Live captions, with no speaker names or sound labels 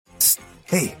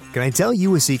Hey, can I tell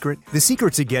you a secret? The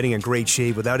secret to getting a great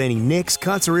shave without any nicks,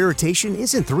 cuts, or irritation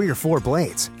isn't 3 or 4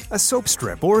 blades, a soap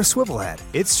strip, or a swivel head.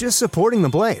 It's just supporting the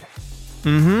blade.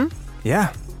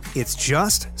 Yeah, it's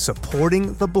just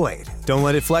supporting the blade. Don't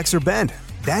let it flex or bend.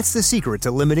 That's the secret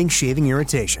to limiting shaving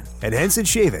irritation. At Henson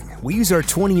Shaving, we use our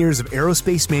 20 years of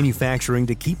aerospace manufacturing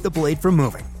to keep the blade from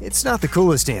moving. It's not the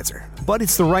coolest answer, but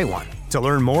it's the right one. To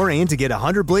learn more and to get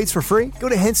 100 blades for free, go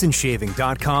to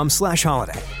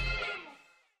hensonshaving.com/holiday.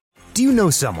 Do you know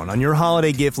someone on your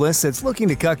holiday gift list that's looking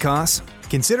to cut costs?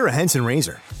 Consider a Henson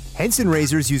razor. Henson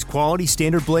razors use quality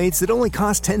standard blades that only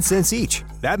cost 10 cents each.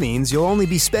 That means you'll only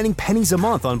be spending pennies a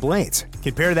month on blades.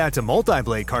 Compare that to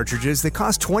multi-blade cartridges that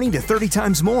cost 20 to 30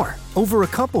 times more. Over a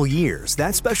couple years,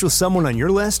 that special someone on your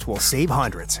list will save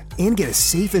hundreds and get a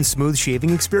safe and smooth shaving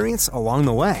experience along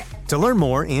the way. To learn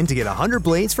more and to get 100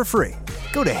 blades for free,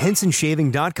 go to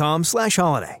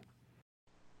hensonshaving.com/holiday.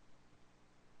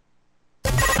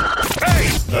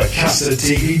 The Custard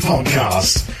TV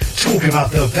Podcast. Talk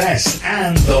about the best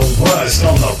and the worst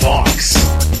on the box.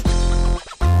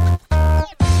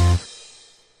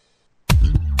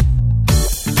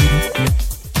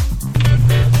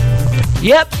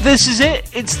 Yep, this is it.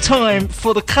 It's time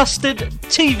for the Custard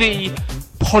TV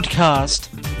Podcast.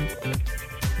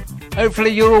 Hopefully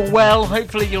you're all well,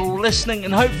 hopefully you're all listening,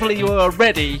 and hopefully you are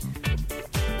ready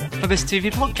for this TV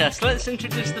podcast. Let's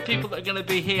introduce the people that are going to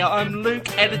be here. I'm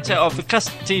Luke, editor of the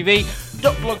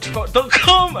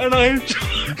custardtv.blogspot.com, and I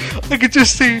can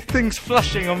just see things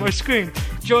flashing on my screen.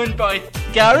 Joined by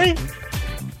Gary.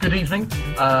 Good evening.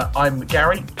 I'm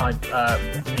Gary. I'm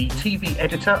the TV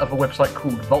editor of a website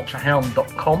called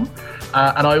vulturehound.com,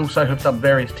 and I also have done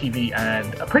various TV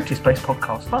and apprentice-based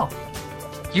podcasts as well.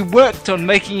 You worked on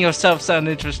making yourself sound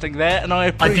interesting there, and I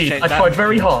appreciate that. I tried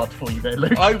very hard for you there,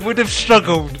 Luke. I would have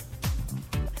struggled.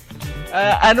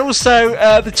 And also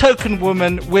the token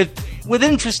woman with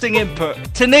interesting input,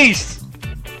 Tannice.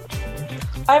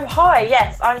 Hi,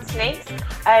 yes, I'm Tannice.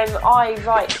 I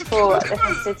write for the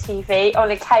Custard TV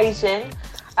on occasion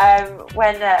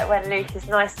when Luke is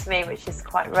nice to me, which is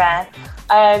quite rare.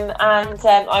 And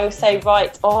I also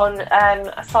write on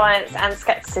science and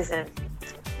skepticism.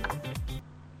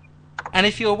 And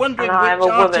if you're wondering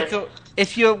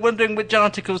which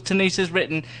articles Tannice has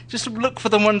written, just look for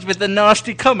the ones with the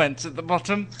nasty comments at the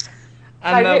bottom,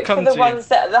 and they'll come to you. Look for the ones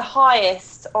that are the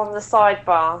highest on the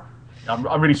sidebar.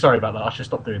 I'm really sorry about that. I should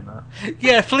stop doing that.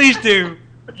 Yeah, please do.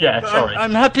 Yeah, sorry.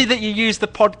 I'm happy that you use the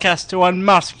podcast to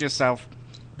unmask yourself.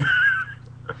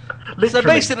 So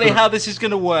basically how this is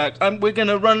going to work, we're going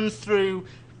to run through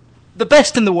the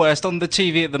best and the worst on the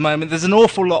TV at the moment. There's an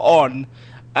awful lot on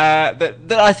that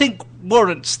I think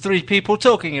warrants 3 people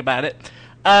talking about it.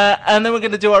 And then we're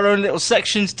going to do our own little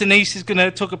sections. Tannice is going to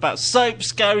talk about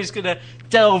soaps, Gary's going to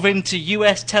delve into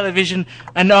US television,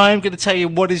 and I'm going to tell you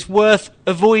what is worth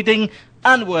avoiding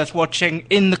and worth watching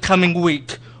in the coming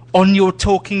week on your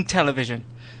talking television.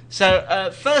 So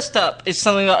first up is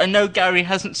something that I know Gary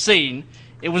hasn't seen.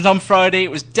 It was on Friday.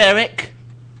 It was Derek.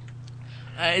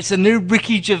 It's a new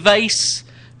Ricky Gervais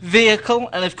vehicle,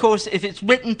 and of course if it's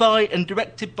written by and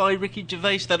directed by Ricky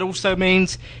Gervais, that also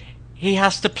means he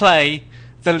has to play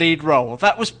the lead role.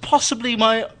 That was possibly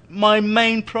my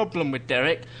main problem with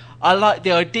Derek. I like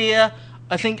the idea.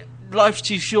 I think Life's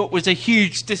Too Short was a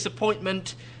huge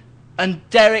disappointment, and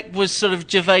Derek was sort of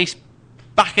Gervais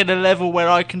back at a level where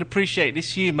I can appreciate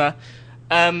his humour.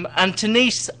 And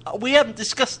Tannice, we haven't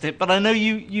discussed it, but I know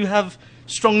you have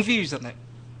strong views on it.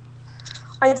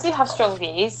 I do have strong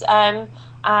views.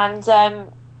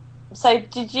 So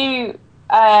did you,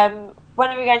 when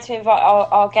are we going to invite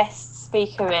our guest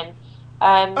speaker in?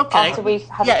 Okay. After we've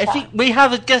had we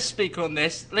have a guest speaker on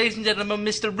this, ladies and gentlemen,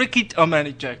 Mr. Ricky. I'm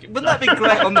only joking. Wouldn't that be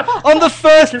great on the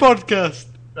first podcast?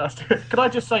 Can I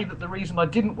just say that the reason I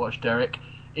didn't watch Derek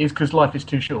is because Life is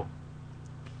Too Short.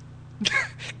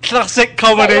 Classic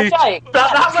comedy.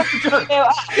 That was the joke.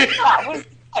 That was the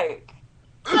joke.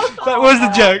 That was the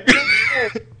joke.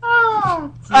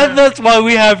 And that's why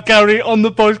we have Gary on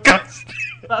the podcast.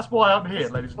 That's why I'm here,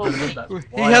 ladies and gentlemen.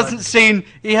 He hasn't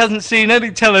seen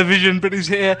any television, but he's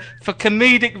here for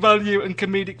comedic value and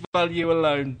comedic value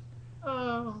alone.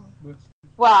 Oh.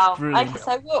 Wow. Brilliant. Okay,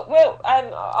 so we'll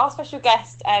our special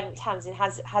guest Tamsin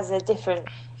has a different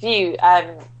view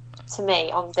to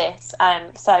me on this.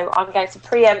 So I'm going to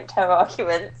preempt her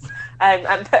arguments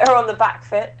and put her on the back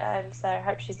foot. So I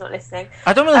hope she's not listening.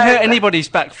 I don't want to hurt anybody's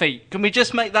back feet. Can we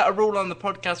just make that a rule on the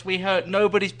podcast? We hurt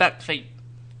nobody's back feet.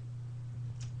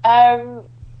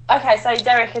 Okay, so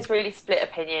Derek has really split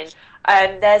opinion.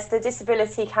 There's the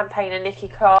disability campaigner Nicky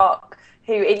Clark,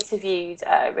 who interviewed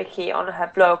Ricky on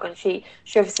her blog, and she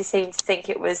obviously seemed to think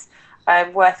it was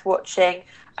worth watching.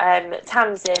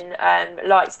 Tamsin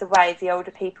liked the way the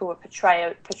older people were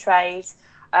portrayed.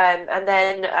 And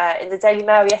then in the Daily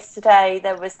Mail yesterday,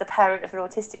 there was the parent of an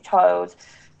autistic child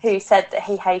who said that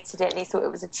he hated it and he thought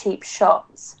it was a cheap shot.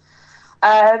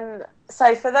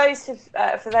 So for those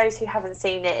who haven't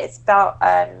seen it, it's about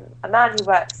a man who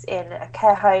works in a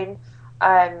care home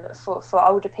for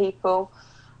older people,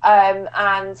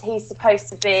 and he's supposed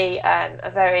to be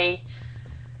a very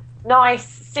nice,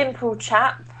 simple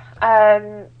chap.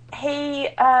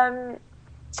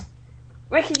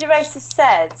 Ricky Gervais has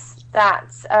said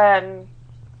that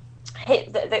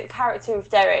the character of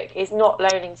Derek is not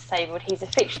learning disabled. He's a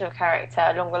fictional character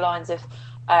along the lines of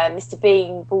Mr.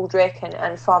 Bean, Baldrick,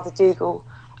 and Father Dougal.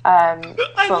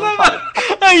 I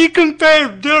love how you compare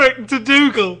Derek to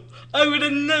Dougal. I would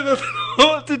have never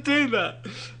thought to do that.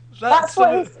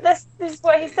 This is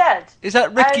what he said. Is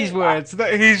that Ricky's words?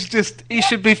 That he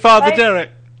should be Father Derek?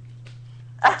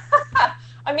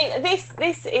 I mean,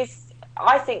 this is.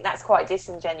 I think that's quite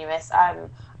disingenuous,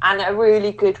 and a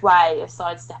really good way of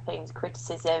sidestepping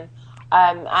criticism.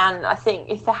 And I think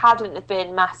if there hadn't have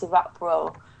been massive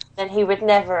uproar, then he would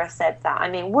never have said that. I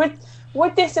mean, would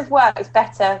this have worked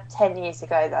better 10 years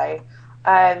ago, though?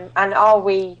 And are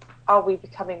we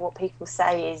becoming what people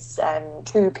say is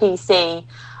too PC?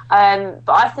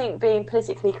 But I think being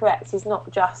politically correct is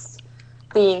not just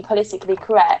being politically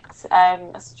correct.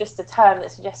 It's just a term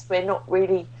that suggests we're not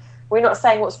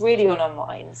saying what's really on our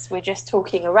minds. We're just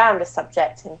talking around a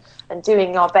subject and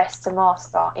doing our best to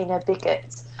mask our inner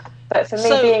bigot. But for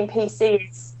me, being PC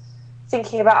is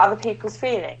thinking about other people's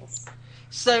feelings.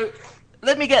 So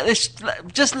let me get this.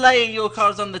 Just lay your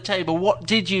cards on the table. What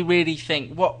did you really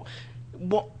think? What?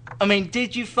 I mean,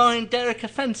 did you find Derek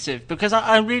offensive? Because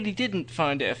I really didn't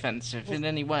find it offensive in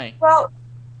any way. Well,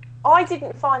 I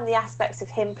didn't find the aspects of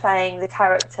him playing the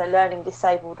character learning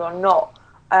disabled or not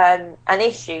an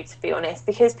issue, to be honest,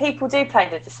 because people do play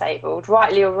the disabled,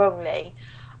 rightly or wrongly.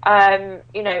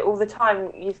 All the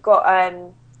time. You've got,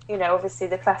 obviously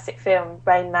the classic film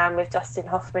Rain Man with Dustin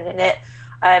Hoffman in it.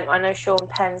 I know Sean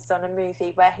Penn's done a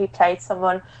movie where he played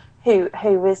someone who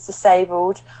was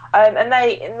disabled, and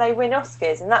they win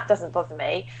Oscars, and that doesn't bother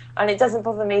me. And it doesn't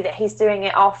bother me that he's doing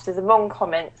it after the wrong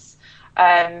comments,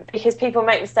 because people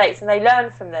make mistakes and they learn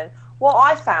from them. What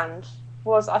I found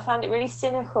it really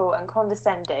cynical and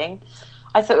condescending.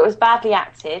 I thought it was badly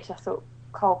acted. I thought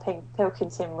Carl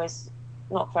Pilkington was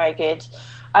not very good,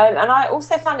 and I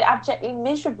also found it abjectly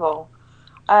miserable.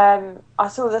 I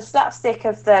saw the slapstick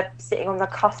of the sitting on the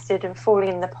custard and falling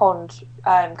in the pond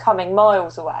coming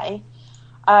miles away,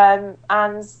 and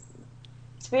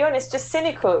to be honest, just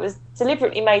cynical. It was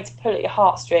deliberately made to pull at your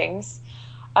heartstrings.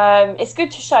 It's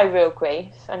good to show real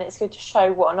grief, and it's good to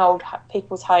show what an old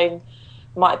people's home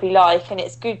might be like, and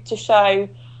it's good to show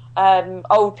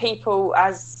old people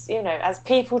as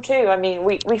people too. I mean,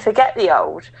 we forget the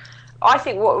old. I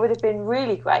think what would have been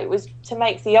really great was to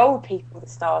make the old people the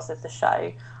stars of the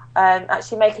show.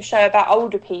 Actually make a show about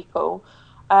older people.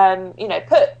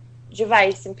 Put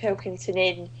Gervais and Pilkington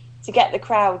in to get the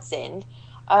crowds in,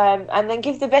 and then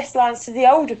give the best lines to the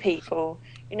older people.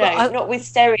 Not with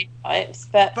stereotypes,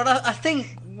 but I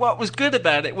think what was good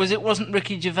about it wasn't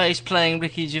Ricky Gervais playing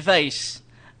Ricky Gervais.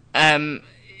 I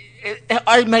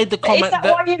made the comment that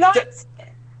why you liked it?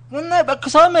 Well, no,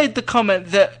 because I made the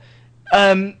comment that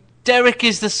Derek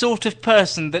is the sort of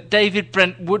person that David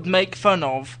Brent would make fun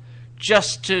of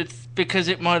because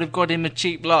it might have got him a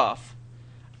cheap laugh.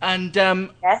 And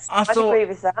yes, I agree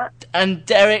with that. And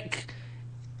Derek,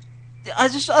 I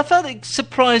found it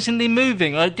surprisingly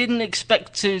moving. I didn't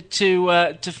expect to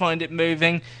find it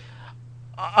moving.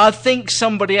 I think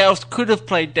somebody else could have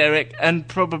played Derek, and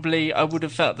probably I would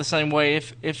have felt the same way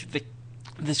if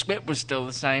the script was still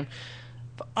the same.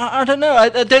 But I don't know. I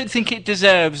don't think it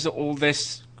deserves all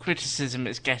this criticism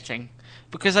it's getting,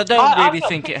 because I don't really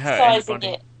think it hurt anybody.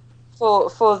 It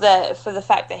for the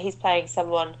fact that he's playing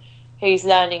someone who's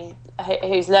learning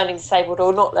disabled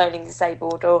or not learning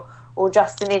disabled or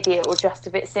just an idiot or just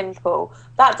a bit simple.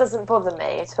 That doesn't bother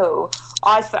me at all.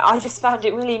 I just found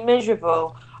it really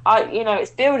miserable.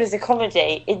 It's billed as a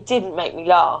comedy. It didn't make me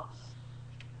laugh.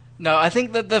 No, I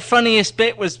think that the funniest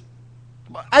bit was...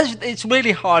 It's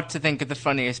really hard to think of the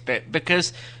funniest bit,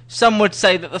 because some would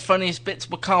say that the funniest bits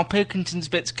were Carl Pilkington's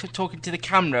bits talking to the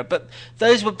camera, but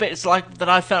those were bits that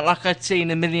I felt like I'd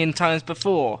seen a million times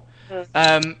before,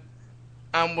 and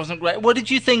wasn't great. What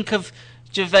did you think of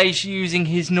Gervais using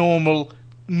his normal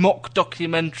mock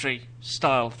documentary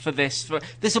style for this?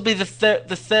 This will be the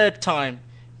third time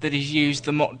that he's used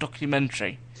the mock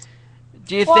documentary.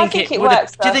 Do you Well, I think think it it would?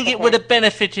 works Do you think it perfectly. would have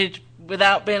benefited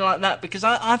without being like that? Because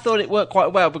I thought it worked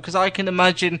quite well. Because I can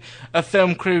imagine a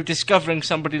film crew discovering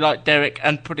somebody like Derek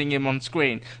and putting him on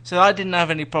screen. So I didn't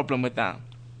have any problem with that.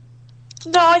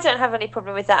 No, I don't have any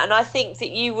problem with that, and I think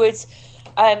that you would.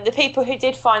 The people who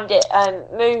did find it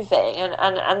moving,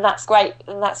 and that's great,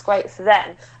 and that's great for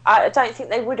them. I don't think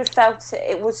they would have felt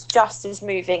it was just as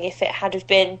moving if it had have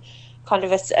been kind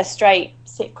of a straight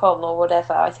sitcom or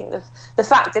whatever. I think the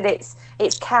fact that it's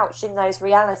couched in those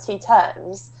reality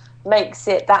terms makes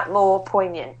it that more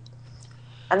poignant,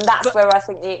 and that's where I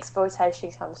think the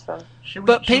exploitation comes from. Should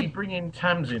we bring in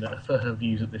Tams in for her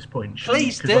views at this point?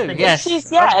 Please do, yes.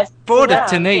 She's Bored of around,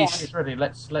 Tannice. It's ready.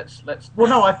 Let's. Well,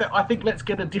 no, I think let's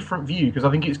get a different view because I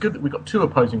think it's good that we've got two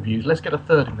opposing views. Let's get a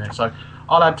third in there. So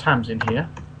I'll add Tams in here,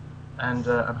 and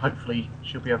hopefully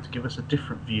she'll be able to give us a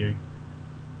different view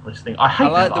of this thing. I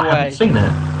hate that I haven't seen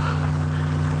it.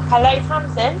 Hello,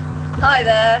 Tamsin. Hi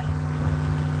there.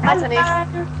 Hi,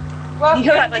 Tannice. Welcome.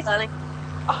 You're right, my darling.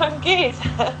 I'm good.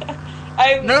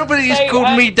 Nobody's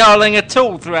called me darling at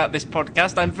all throughout this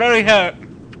podcast. I'm very hurt.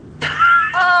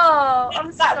 Oh,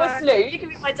 I'm That sorry. was Luke. You can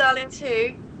be my darling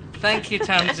too. Thank you,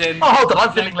 Tamsin. Oh, hold on,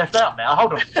 I'm feeling left out now.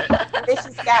 Hold on. This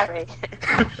is Gary.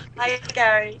 Hi,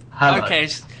 Gary. Hello. Okay,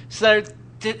 so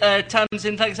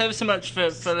Tamsin, thanks ever so much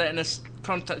for letting us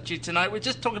contact you tonight. We're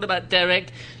just talking about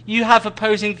Derek. You have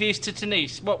opposing views to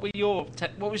Tannice. What was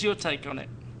your take on it?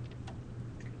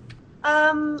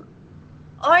 I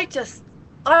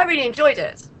really enjoyed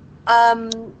it. I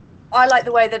like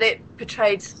the way that it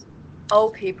portrayed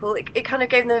old people. It kind of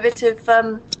gave them a bit of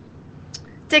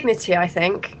dignity, I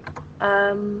think.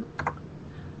 I'm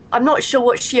not sure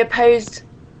what she opposed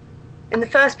in the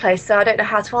first place, so I don't know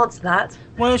how to answer that.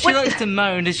 Well, she likes to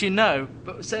moan, as you know.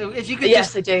 But so if you could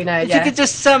Yes, I do know. if you could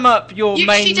just sum up your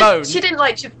main moan. She didn't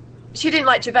like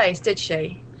Gervais, did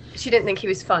she? She didn't think he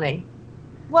was funny.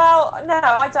 Well, no,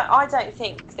 I don't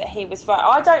think that he was right.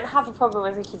 I don't have a problem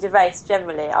with Ricky Gervais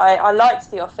generally. I liked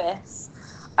The Office.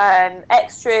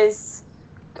 Extras,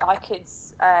 I could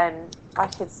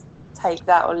take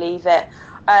that or leave it.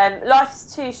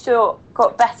 Life's Too Short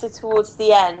got better towards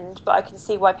the end, but I can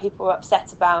see why people were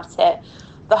upset about it.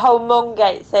 The whole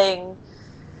Mongate thing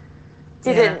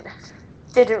didn't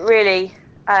really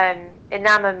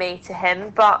enamour me to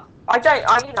him, but I gave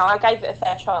it a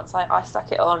fair chance. I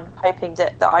stuck it on, hoping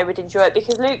that I would enjoy it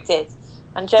because Luke did.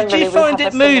 And generally, Did you find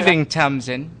it moving,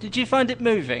 Tamsin? Did you find it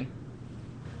moving?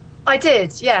 I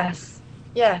did, yes.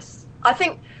 I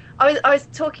think I was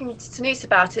talking to Tannice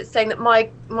about it, saying that my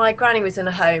granny was in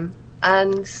a home,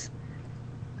 and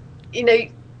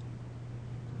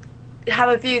have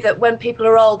a view that when people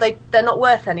are old, they're not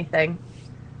worth anything,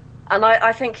 and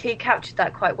I think he captured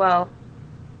that quite well,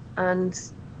 and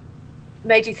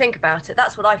made you think about it.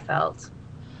 That's what I felt.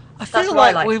 I feel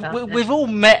like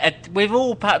we've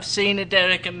all perhaps seen a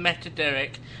Derek and met a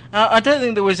Derek. I don't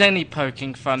think there was any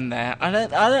poking fun there. I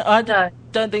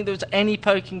don't think there was any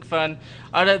poking fun.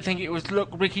 I don't think it was look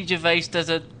Ricky Gervais does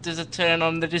a turn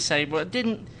on the disabled.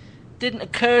 It didn't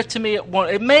occur to me at one.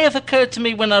 It may have occurred to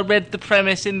me when I read the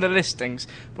premise in the listings,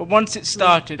 but once it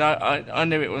started, I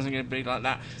knew it wasn't going to be like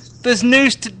that. There's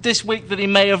news this week that he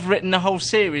may have written a whole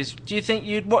series. Do you think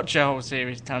you'd watch a whole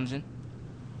series, Tamsin?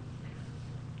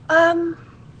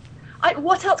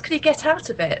 What else could he get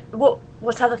out of it?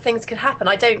 What other things could happen?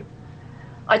 I don't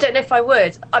know if I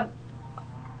would.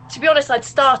 To be honest, I'd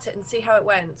start it and see how it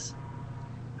went.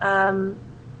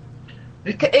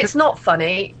 It's not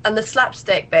funny, and the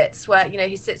slapstick bits where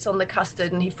he sits on the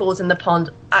custard and he falls in the pond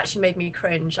actually made me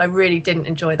cringe. I really didn't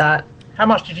enjoy that. How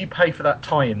much did you pay for that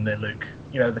tie-in there, Luke?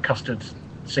 The custard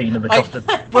scene and the custard.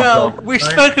 Well, we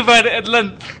spoke about it at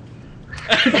length.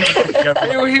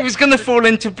 He was going to fall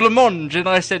into blancmange, and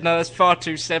I said, no, that's far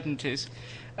too 70s.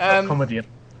 Comedian.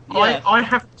 Yeah. I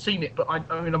haven't seen it, but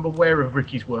I'm aware of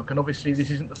Ricky's work, and obviously this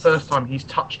isn't the first time he's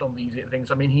touched on these things.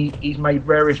 I mean, he's made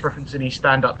various references in his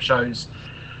stand-up shows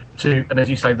to, and as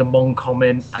you say, the Mon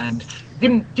comment, and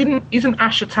isn't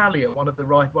Ash Italia one of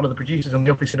the producers on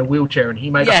The Office in a wheelchair, and he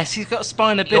made he's got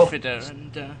spina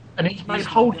bifida, and he's made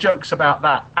whole jokes about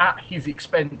that at his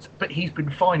expense, but he's been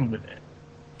fine with it.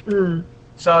 Mm.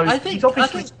 So I think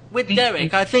with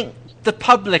Derek, I think the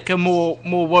public are more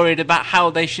worried about how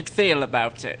they should feel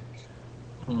about it.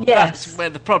 Yes. That's where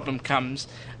the problem comes.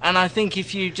 And I think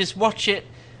if you just watch it,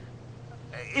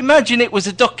 imagine it was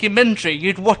a documentary,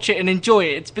 you'd watch it and enjoy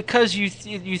it. It's because you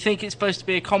think it's supposed to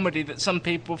be a comedy that some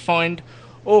people find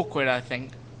awkward, I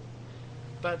think.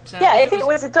 But if it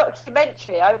was a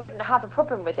documentary, I wouldn't have a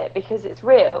problem with it because it's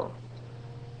real.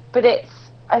 But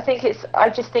I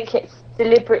just think it's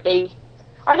deliberately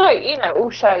I know, all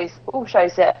shows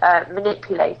that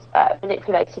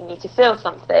manipulating you to feel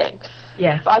something.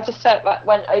 Yeah. But I just felt like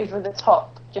went over the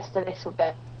top just a little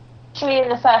bit. Actually, in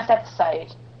the first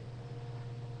episode,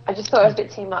 I just thought it was a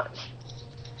bit too much.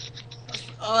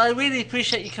 I really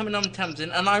appreciate you coming on,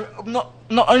 Tamsin, and I'm not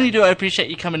only do I appreciate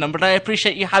you coming on, but I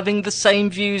appreciate you having the same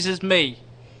views as me.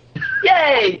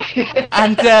 Yay!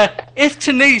 And if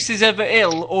Tannice is ever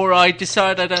ill, or I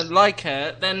decide I don't like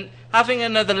her, then having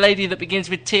another lady that begins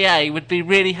with TA would be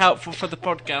really helpful for the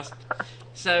podcast.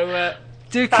 So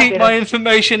do keep my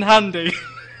information handy.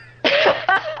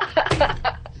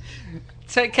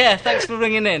 Take care. Thanks for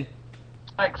ringing in.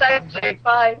 Thanks.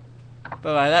 Bye.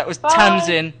 Bye-bye. That was Bye.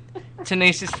 Tamsin,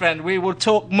 Tannice's friend. We will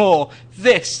talk more.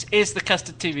 This is the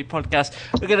Custard TV podcast.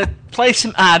 We're going to play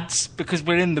some ads because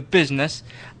we're in the business,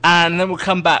 and then we'll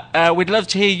come back. We'd love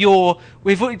to hear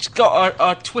We've already got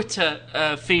our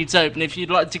Twitter feeds open if you'd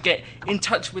like to get in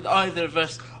touch with either of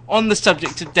us on the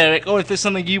subject of Derek, or if there's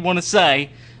something you want to say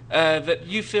that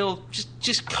you feel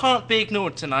just can't be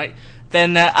ignored tonight,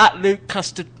 then at Luke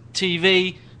Custard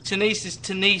TV, Tannice is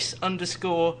Tannice_,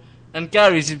 and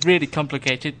Gary's is really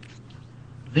complicated.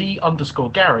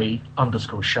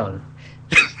 _Gary_show.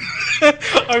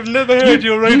 I've never heard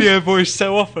your radio voice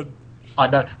so often. I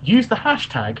know. Use the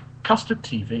hashtag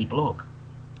CustardTVblog.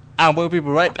 And we'll be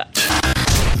right back.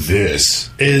 This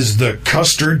is the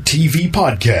Custard TV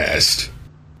Podcast.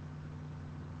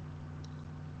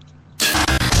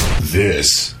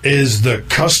 This is the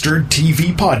Custard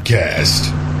TV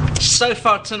Podcast. So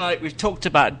far tonight, we've talked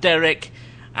about Derek,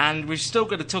 and we've still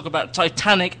got to talk about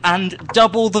Titanic and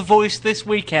Double the Voice this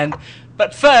weekend.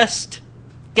 But first,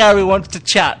 Gary wants to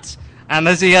chat, and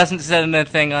as he hasn't said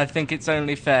anything, I think it's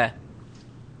only fair.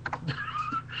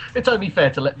 It's only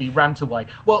fair to let me rant away.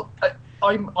 Well,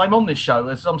 I'm on this show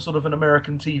as some sort of an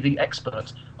American TV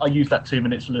expert. I use that term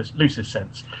in its loosest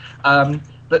sense.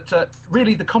 But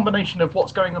really, the combination of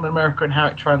what's going on in America and how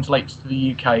it translates to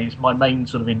the UK is my main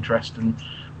sort of interest, and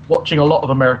watching a lot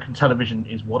of American television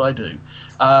is what I do.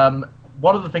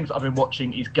 One of the things I've been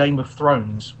watching is Game of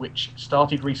Thrones, which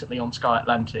started recently on Sky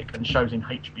Atlantic and shows in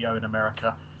HBO in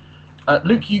America.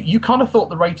 Luke, you kind of thought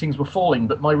the ratings were falling,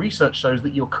 but my research shows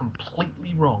that you're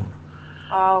completely wrong.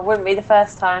 Oh, wouldn't be the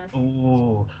first time.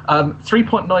 Ooh.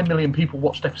 3.9 million people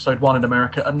watched episode 1 in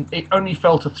America, and it only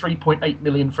fell to 3.8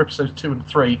 million for episodes 2 and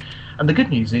 3. And the good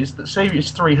news is that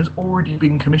series 3 has already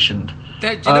been commissioned. Do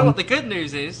you know what the good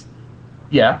news is?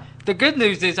 Yeah. The good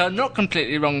news is I'm not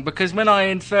completely wrong, because when I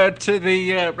inferred to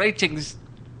the ratings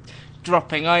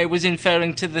dropping, I was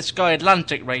inferring to the Sky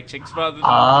Atlantic ratings rather than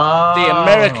the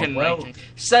American ratings.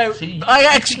 So I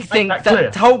actually think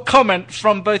that whole comment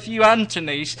from both you and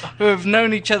Tannice, who have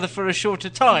known each other for a shorter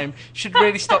time, should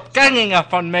really stop ganging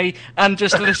up on me and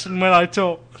just listen when I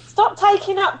talk. Stop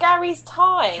taking up Gary's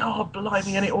time. Oh,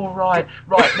 blimey, ain't it all right?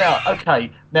 Right, now,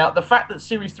 okay. Now, the fact that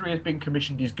Series 3 has been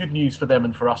commissioned is good news for them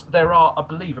and for us. There are, I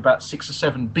believe, about 6 or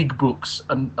 7 big books,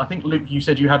 and I think, Luke, you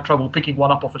said you had trouble picking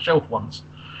one up off a shelf once.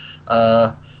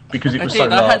 Because it was so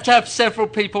large. I had to have several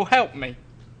people help me.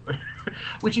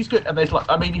 Which is good. And there's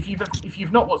if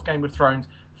you've not watched Game of Thrones,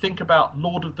 think about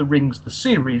Lord of the Rings, the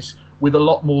series, with a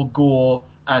lot more gore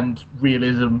and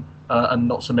realism, and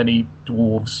not so many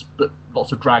dwarves, but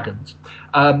lots of dragons.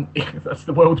 That's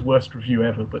the world's worst review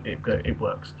ever, but it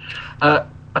works. A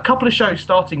couple of shows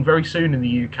starting very soon in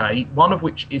the UK, one of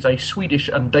which is a Swedish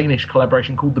and Danish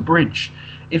collaboration called The Bridge.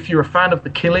 If you're a fan of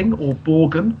The Killing or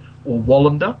Borgen or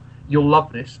Wallander, you'll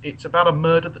love this. It's about a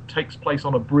murder that takes place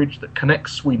on a bridge that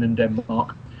connects Sweden and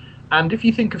Denmark. And if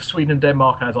you think of Sweden and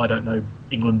Denmark as, I don't know,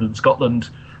 England and Scotland,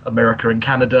 America and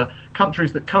Canada,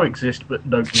 countries that coexist but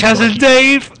no... Chaz and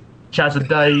Dave! Chaz and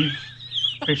Dave,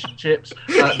 fish and chips,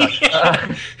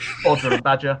 Bodger and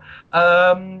Badger,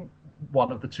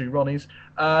 one of the two Ronnies.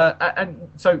 And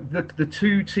so the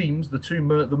two teams,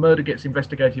 the murder gets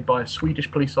investigated by a Swedish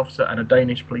police officer and a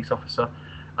Danish police officer.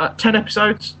 10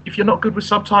 episodes. If you're not good with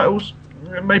subtitles,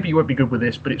 maybe you won't be good with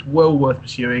this, but it's well worth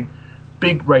pursuing.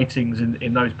 Big ratings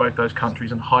in both those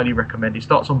countries, and highly recommend. It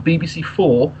starts on BBC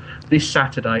 4 this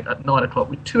Saturday at 9 o'clock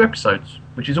with 2 episodes,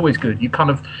 which is always good. You kind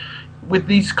of, with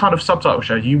these kind of subtitle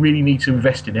shows, you really need to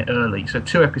invest in it early. So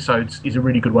 2 episodes is a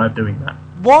really good way of doing that.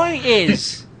 Why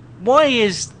is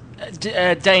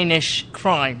Danish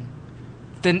crime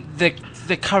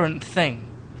the current thing?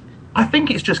 I think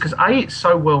it's just because it's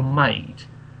so well made.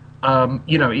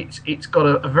 It's got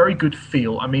a very good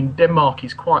feel. I mean, Denmark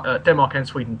is Denmark and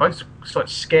Sweden, both sort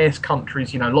of scarce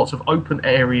countries. Lots of open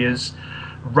areas,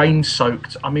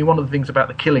 rain-soaked. I mean, one of the things about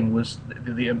The Killing was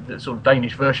the sort of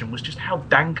Danish version was just how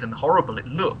dank and horrible it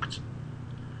looked.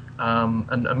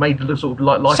 and made a little sort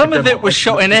of like some of it was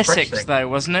shot in Essex, though,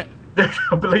 wasn't it?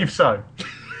 I believe so.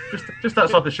 Just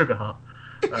outside the Sugar Hut,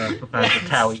 for fans of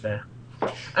Towie there.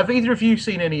 Have either of you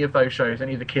seen any of those shows,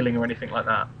 any of The Killing or anything like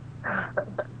that?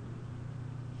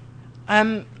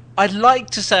 I'd like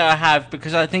to say I have,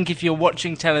 because I think if you're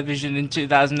watching television in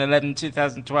 2011,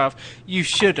 2012, you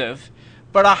should have,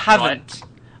 but I haven't.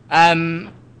 Right.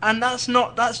 And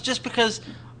that's just because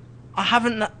I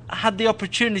haven't had the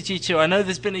opportunity to. I know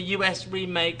there's been a US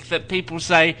remake that people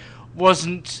say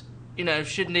wasn't,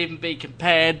 shouldn't even be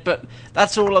compared, but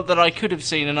that's all that I could have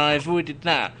seen, and I avoided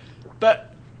that.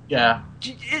 But yeah,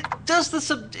 is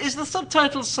the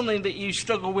subtitles something that you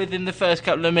struggle with in the first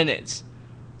couple of minutes?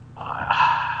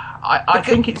 I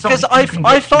think it's because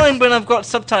I find when I've got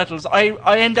subtitles,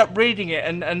 I end up reading it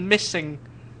and missing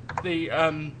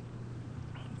the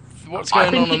what's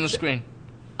going on the screen.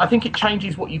 I think it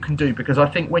changes what you can do, because I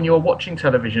think when you're watching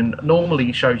television,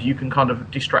 normally shows you can kind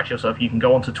of distract yourself. You can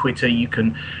go onto Twitter, you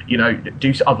can,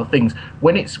 do other things.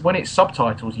 When it's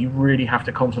subtitles, you really have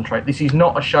to concentrate. This is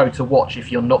not a show to watch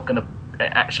if you're not going to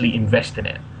actually invest in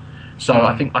it. So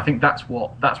I think that's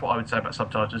what I would say about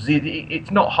subtitles.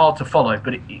 It's not hard to follow,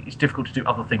 but it's difficult to do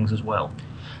other things as well.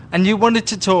 And you wanted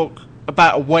to talk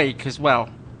about Awake as well.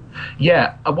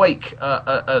 Yeah, Awake,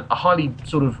 a highly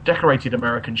sort of decorated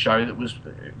American show that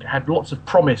had lots of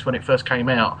promise when it first came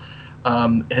out,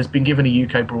 has been given a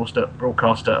UK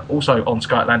broadcaster, also on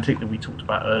Sky Atlantic that we talked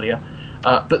about earlier.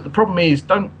 But the problem is,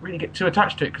 don't really get too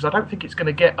attached to it, because I don't think it's going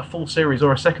to get a full series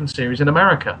or a second series in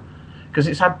America, because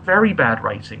it's had very bad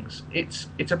ratings. It's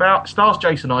about stars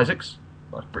Jason Isaacs,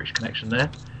 nice British connection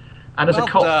there, and as a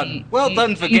cop, well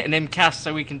done for getting him cast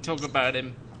so we can talk about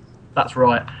him. That's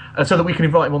right, so that we can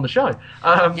invite him on the show.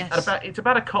 Yes. It's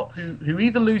about a cop who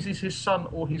either loses his son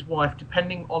or his wife,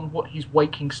 depending on what his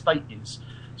waking state is.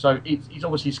 So he's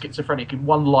obviously schizophrenic. In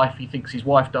one life, he thinks his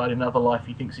wife died. In another life,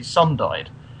 he thinks his son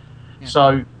died. Yeah.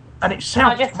 So, and it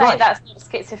sounds I'll just great. say that's not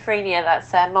schizophrenia.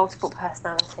 That's multiple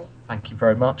personality. Thank you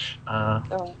very much,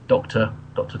 Dr.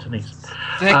 Tannice.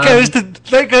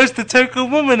 There goes the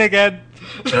token woman again.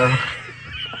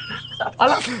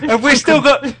 Have we still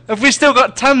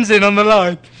got Tamsin on the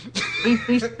line?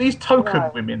 These token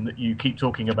women that you keep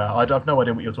talking about, I have no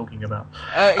idea what you're talking about.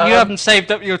 You haven't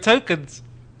saved up your tokens.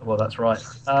 Well, that's right.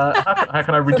 How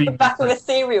can I redeem? Back of a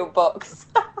cereal box.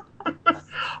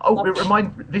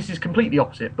 This is completely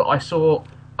opposite, but I saw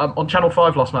on Channel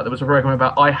 5 last night there was a program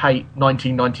about I Hate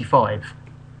 1995,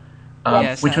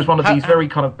 which was one of these very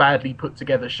kind of badly put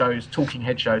together shows, talking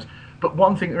head shows. But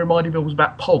one thing that reminded me was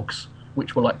about Pogs,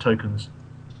 which were like tokens.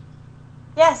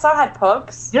 Yes, I had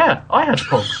Pogs. Yeah, I had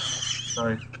Pogs.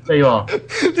 So there you are.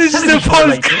 This is a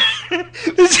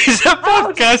podcast. This is a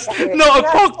podcast, not a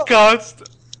podcast.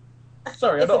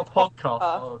 Sorry, I'm not a podcast.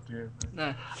 Oh dear.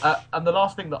 No. And the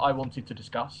last thing that I wanted to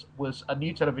discuss was a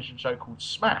new television show called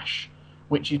Smash,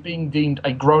 which is being deemed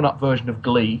a grown-up version of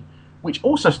Glee, which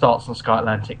also starts on Sky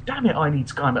Atlantic. Damn it, I need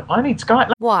Sky Atlantic.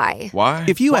 Why?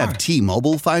 If you have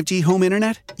T-Mobile 5G home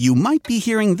internet, you might be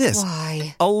hearing this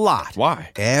a lot. Why?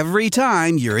 Every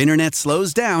time your internet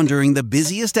slows down during the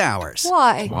busiest hours.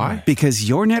 Why? Because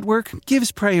your network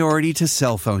gives priority to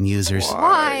cell phone users.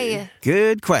 Why?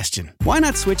 Good question. Why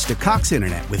not switch to Cox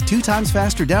Internet with 2 times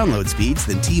faster download speeds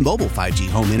than T-Mobile 5G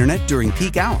home internet during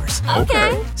peak hours?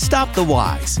 Okay. Stop the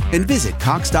whys and visit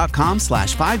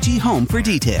cox.com/5G home for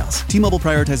details. T-Mobile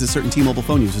prioritizes certain T-Mobile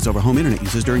phone users over home internet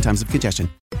users during times of congestion.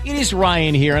 It is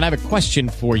Ryan here, and I have a question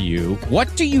for you.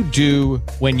 What do you do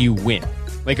when you win?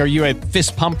 Like, are you a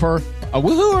fist pumper, a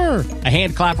woohooer, a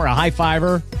hand clapper, a high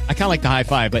fiver? I kind of like the high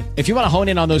five, but if you want to hone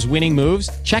in on those winning moves,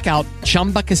 check out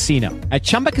Chumba Casino. At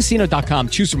ChumbaCasino.com,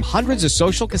 choose from hundreds of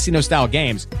social casino-style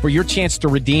games for your chance to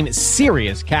redeem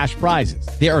serious cash prizes.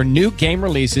 There are new game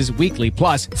releases weekly,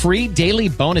 plus free daily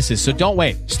bonuses, so don't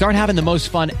wait. Start having the most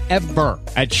fun ever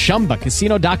at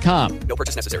ChumbaCasino.com. No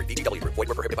purchase necessary. VGW. Void where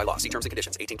prohibited by law. See terms and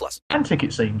conditions. 18+. Atlantic,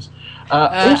 it seems. It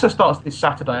also starts this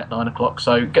Saturday at 9 o'clock,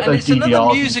 so get those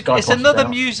DVRs. It's another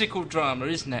musical drama,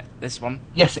 isn't it, this one?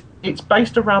 Yes, it's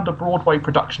based around a Broadway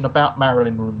production about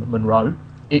Marilyn Monroe.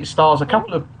 It stars a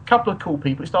couple of cool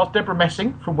people. It stars Deborah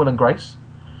Messing from Will and Grace,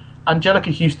 Angelica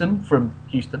Houston from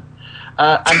Houston,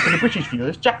 and for the British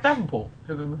viewers, Jack Davenport,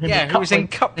 who was in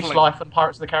Coupling, This Life and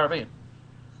Pirates of the Caribbean.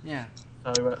 Yeah.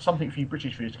 So something for you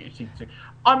British viewers to get your teeth into.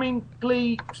 I mean,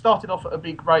 Glee started off at a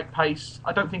big rate pace.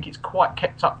 I don't think it's quite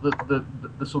kept up the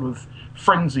sort of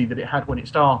frenzy that it had when it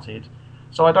started.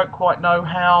 So I don't quite know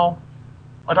how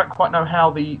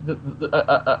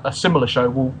a similar show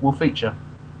will feature.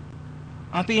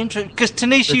 I'd be interested because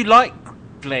Tannice, you like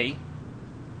Glee.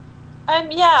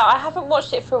 Yeah, I haven't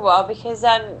watched it for a while because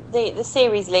the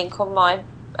series link on my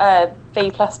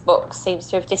V Plus box seems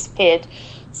to have disappeared,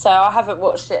 so I haven't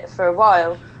watched it for a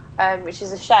while, which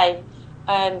is a shame.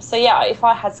 So yeah, if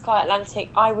I had Sky Atlantic,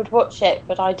 I would watch it,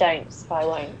 but I don't, so I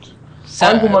won't. So,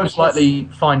 I will most likely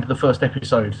find the first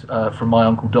episode from my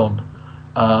Uncle Don,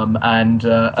 and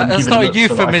that's not a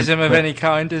euphemism of any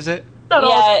kind, is it? No,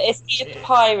 yeah, it's the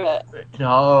pirate.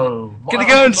 No, gonna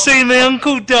go and see my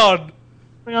Uncle Don.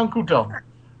 My Uncle Don,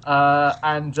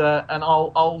 and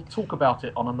I'll talk about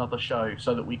it on another show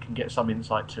so that we can get some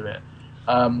insight to it.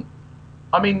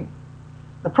 I mean,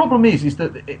 the problem is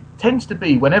that it tends to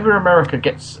be whenever America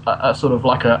gets a sort of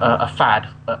like a fad,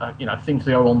 thing to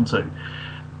go on to.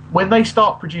 When they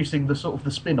start producing the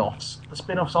spin-offs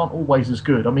aren't always as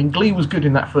good. I mean, Glee was good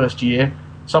in that first year.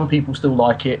 Some people still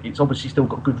like it. It's obviously still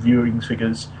got good viewing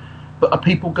figures. But are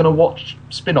people going to watch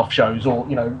spin-off shows or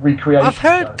recreation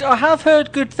shows? I have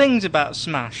heard good things about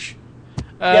Smash,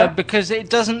 because it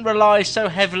doesn't rely so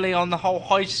heavily on the whole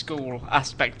high school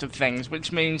aspect of things,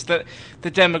 which means that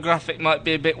the demographic might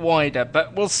be a bit wider.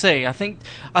 But we'll see. I think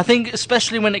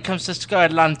especially when it comes to Sky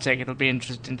Atlantic, it'll be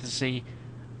interesting to see.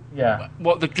 Yeah.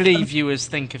 What the Glee viewers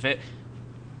think of it.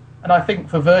 And I think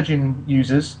for Virgin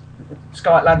users,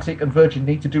 Sky Atlantic and Virgin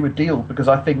need to do a deal, because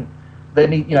I think they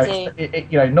need,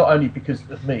 not only because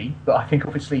of me, but I think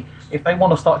obviously if they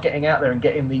want to start getting out there and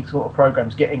getting these sort of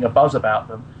programs, getting a buzz about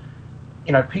them,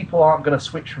 people aren't going to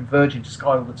switch from Virgin to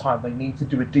Sky all the time. They need to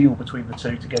do a deal between the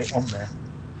two to get it on there.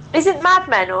 Isn't Mad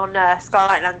Men on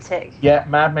Sky Atlantic? Yeah,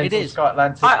 Mad Men's on Sky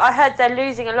Atlantic. I heard they're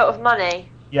losing a lot of money.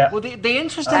 Yeah. Well, the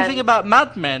interesting thing about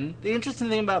Mad Men,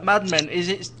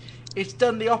 is it's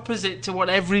done the opposite to what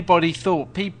everybody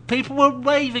thought. People were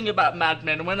raving about Mad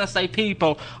Men, and when I say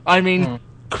people, I mean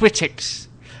critics.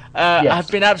 Have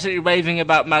been absolutely raving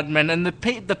about Mad Men, and the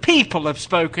people have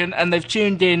spoken, and they've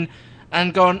tuned in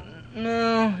and gone,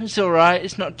 no, it's all right.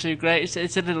 It's not too great.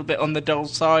 It's a little bit on the dull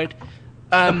side.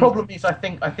 The problem is, I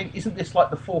think, isn't this like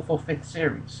the 4th or 5th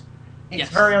series? It's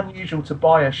very unusual to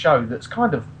buy a show that's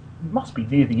kind of must be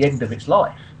near the end of its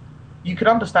life. You could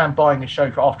understand buying a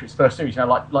show after its first series,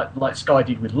 like Sky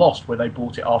did with Lost, where they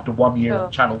bought it after 1 year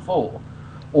on Channel 4,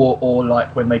 or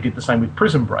like when they did the same with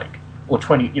Prison Break, or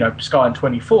Sky and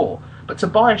 24. But to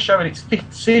buy a show in its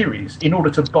 5th series in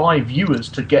order to buy viewers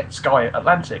to get Sky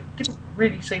Atlantic didn't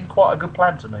really seem quite a good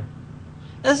plan to me.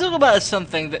 Let's talk about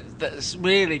something that's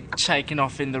really taken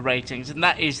off in the ratings, and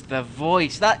that is The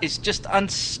Voice. That is just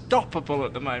unstoppable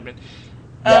at the moment.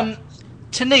 Yeah.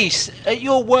 Tannice, at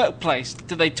your workplace,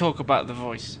 do they talk about The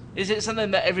Voice? Is it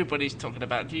something that everybody's talking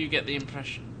about? Do you get the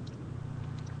impression?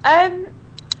 No,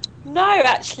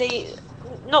 actually,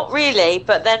 not really.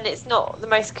 But then it's not the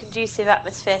most conducive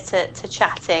atmosphere to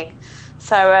chatting.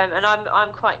 So, and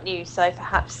I'm quite new, so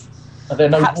perhaps. Are there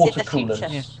no water in the coolers?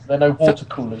 future. There are no water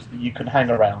coolers that you can hang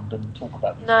around and talk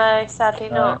about these No, sadly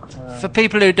not. For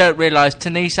people who don't realise,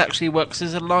 Tannice actually works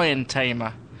as a lion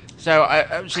tamer. So,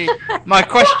 my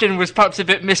question was perhaps a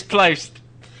bit misplaced.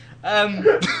 But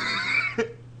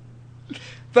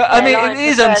I mean, it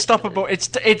is unstoppable. It's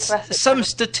some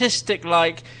statistic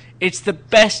like it's the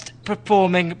best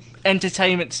performing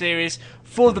entertainment series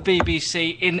for the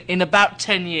BBC in about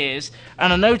 10 years.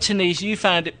 And I know, Tannice, you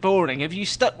found it boring. Have you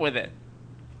stuck with it?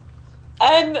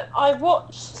 I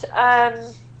watched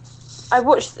the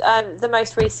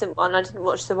most recent one. I didn't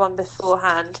watch the one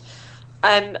beforehand.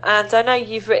 And I know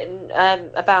you've written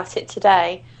about it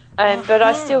today, but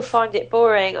I still find it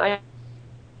boring. I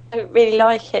don't really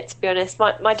like it, to be honest.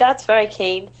 My dad's very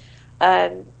keen.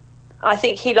 I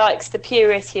think he likes the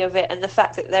purity of it and the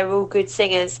fact that they're all good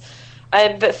singers.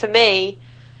 But for me,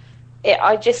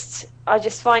 I just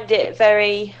find it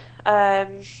very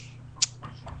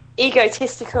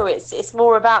egotistical. It's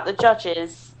more about the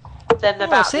judges than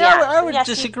about the acts. I would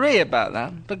disagree about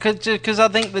that because I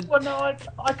think that. Well, no,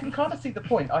 I can kind of see the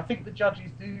point. I think the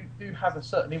judges do have a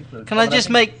certain influence. Can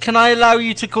I allow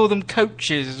you to call them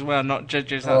coaches as well, not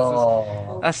judges?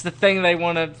 That's the thing they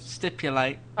want to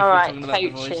stipulate. All right,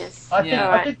 coaches.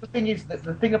 I think the thing is that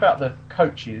the thing about the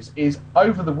coaches is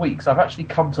over the weeks I've actually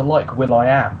come to like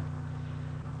Will.i.am.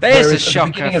 There's a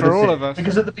shocker for all of us.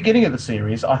 Because at the beginning of the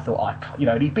series, I thought,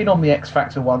 he'd been on the X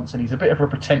Factor once, and he's a bit of a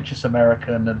pretentious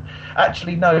American. And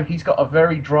actually, no, he's got a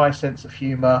very dry sense of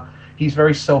humour. He's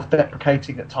very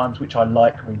self-deprecating at times, which I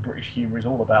like. I mean, British humour is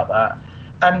all about that.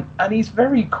 And he's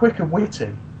very quick and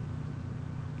witty.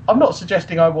 I'm not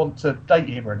suggesting I want to date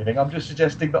him or anything. I'm just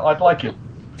suggesting that I'd like him.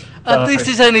 This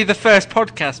is only the first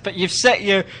podcast, but you've set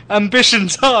your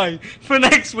ambitions high for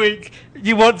next week.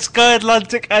 You want Sky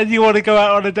Atlantic and you want to go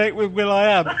out on a date with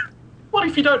Will.i.am. Well,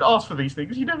 if you don't ask for these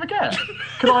things, you never get.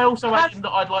 Can I also add that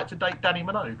I'd like to date Danny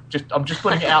Minogue? I'm just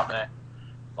putting it out there.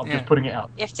 Just putting it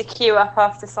out. You have to queue up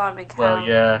after Simon Cowell. Well,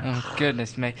 yeah. Oh,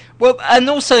 goodness me. Well, and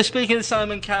also, speaking of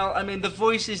Simon Cowell, I mean, The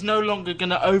Voice is no longer going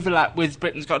to overlap with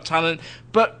Britain's Got Talent,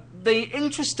 but the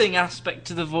interesting aspect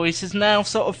to The Voice is now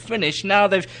sort of finished. Now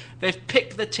they've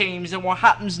picked the teams, and what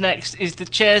happens next is the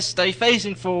chairs stay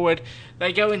facing forward,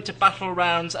 they go into battle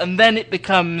rounds, and then it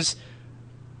becomes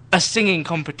a singing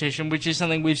competition, which is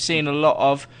something we've seen a lot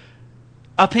of.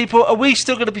 Are we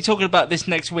still going to be talking about this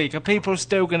next week? Are people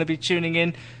still going to be tuning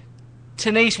in?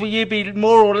 Tannice, will you be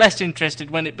more or less interested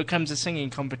when it becomes a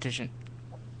singing competition?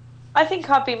 I think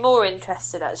I'd be more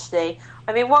interested, actually.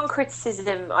 I mean, one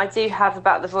criticism I do have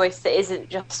about The Voice that isn't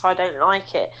just I don't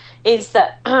like it is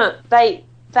that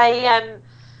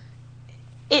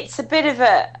it's a bit of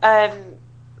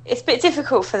it's a bit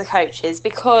difficult for the coaches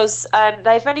because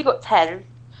they've only got 10,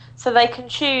 so they can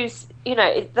choose. You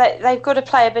know, they've got to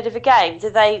play a bit of a game.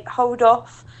 Do they hold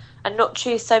off and not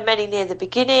choose so many near the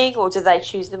beginning, or do they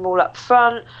choose them all up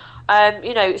front?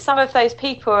 You know, some of those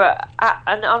people are at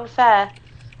an unfair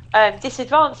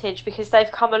disadvantage because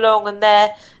they've come along and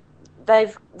they're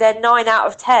 9 out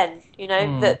of 10. You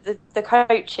know, the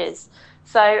coaches.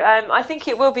 So I think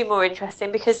it will be more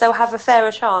interesting because they'll have a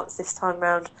fairer chance this time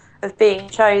round of being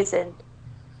chosen.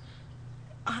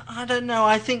 I don't know.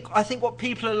 I think what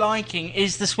people are liking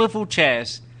is the swivel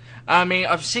chairs. I mean,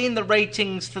 I've seen the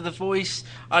ratings for The Voice.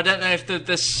 I don't know if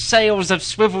the sales of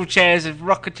swivel chairs have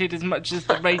rocketed as much as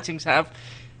the ratings have.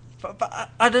 But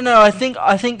I don't know. I think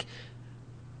I'm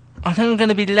going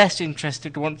to be less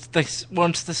interested once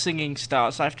the singing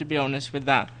starts. I have to be honest with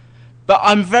that. But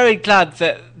I'm very glad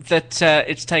that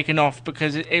it's taken off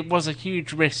because it was a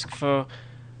huge risk for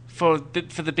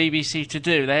the BBC to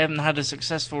do. They haven't had a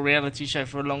successful reality show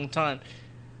for a long time.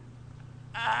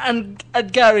 And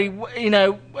Gary, you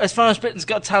know, as far as Britain's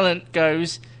Got Talent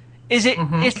goes,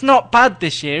 it's not bad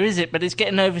this year, is it? But it's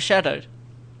getting overshadowed.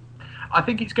 I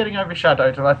think it's getting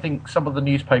overshadowed, and I think some of the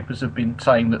newspapers have been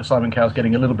saying that Simon Cowell's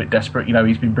getting a little bit desperate. You know,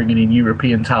 he's been bringing in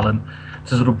European talent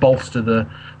to sort of bolster the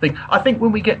thing. I think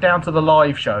when we get down to the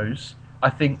live shows, I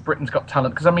think Britain's Got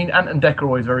Talent, because I mean, Ant and Dec are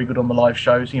always very good on the live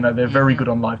shows. You know, they're very good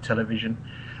on live television,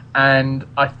 and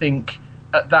I think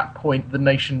at that point the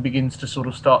nation begins to sort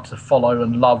of start to follow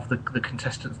and love the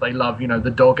contestants they love. You know, the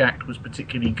dog act was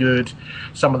particularly good.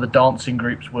 Some of the dancing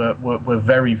groups were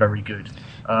very, very good.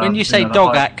 When you say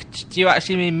dog act, do you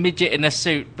actually mean midget in a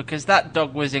suit? Because that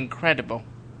dog was incredible.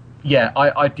 Yeah,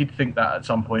 I did think that at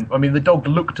some point. I mean, the dog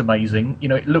looked amazing. You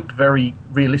know, it looked very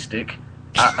realistic.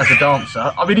 As a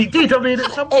dancer, I mean, it did. I mean,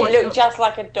 at some point, it looked just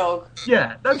like a dog.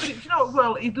 Yeah, no, but you know,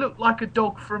 well, it looked like a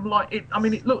dog from like it. I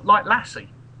mean, it looked like Lassie.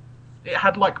 It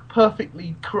had like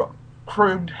perfectly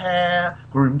groomed hair,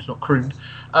 not crooned,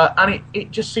 and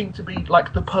it just seemed to be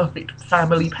like the perfect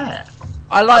family pair.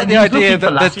 I like the idea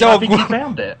that Lassie, the dog. I think he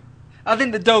found it. I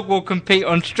think the dog will compete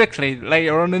on Strictly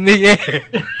later on in the year.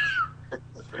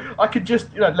 I could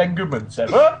just, you know, Len Goodman said,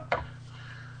 "Huh?"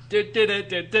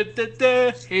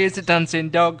 Here's a dancing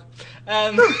dog.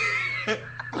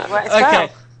 Okay.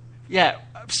 Yeah.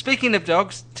 Speaking of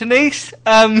dogs, Tannice.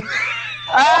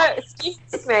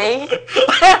 Excuse me.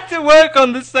 I have to work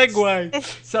on the segue.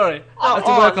 Sorry, I have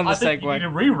to work on the segue. You need a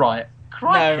rewrite.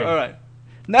 Crikey. No, all right.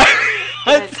 No,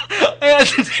 I had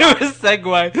to do a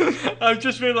segue. I've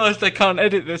just realised I can't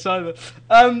edit this either.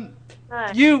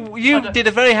 You did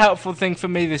a very helpful thing for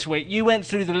me this week. You went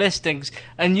through the listings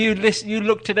and you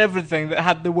looked at everything that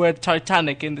had the word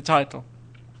Titanic in the title.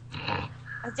 I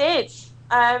did.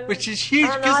 Which is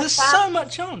huge because there's so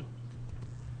much on.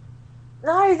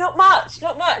 No, not much.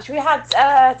 We had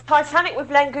Titanic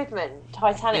with Len Goodman,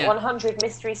 Titanic 100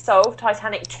 Mysteries Solved,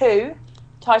 Titanic 2,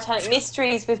 Titanic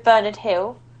Mysteries with Bernard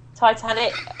Hill,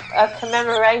 Titanic a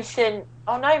commemoration...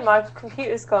 Oh no, my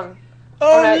computer's gone.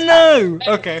 Oh no!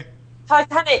 Okay.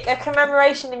 Titanic, a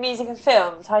commemoration in music and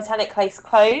film. Titanic Case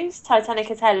Closed. Titanic,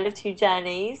 A Tale of Two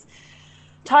Journeys.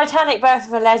 Titanic, Birth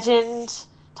of a Legend.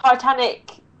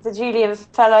 Titanic, the Julian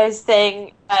Fellows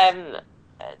thing.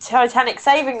 Titanic,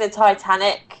 Saving the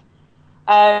Titanic.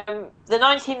 The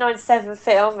 1997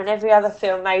 film and every other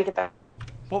film made about.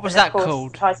 What was that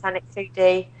called? Titanic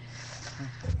 2D.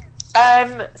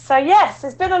 So yes,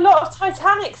 there's been a lot of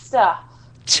Titanic stuff.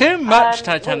 Too much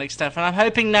Titanic stuff, and I'm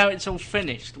hoping now it's all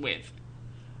finished with.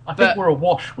 I think we're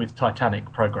awash with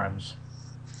Titanic programmes.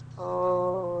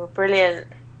 Oh, brilliant.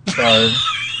 So...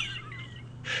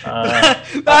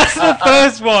 that's the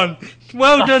first one.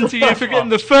 Well done to you for getting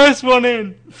the first one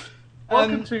in.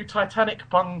 Welcome to Titanic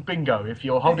Bung Bingo. If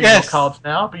you're holding your cards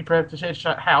now, be prepared to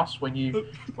shout house when you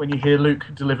hear Luke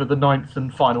deliver the 9th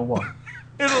and final one.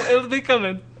 It'll be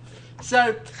coming.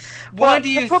 So, why do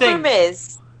you think... The problem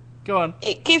is... Go on.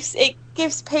 It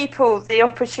gives people the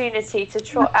opportunity to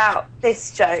trot out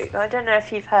this joke. I don't know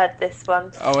if you've heard this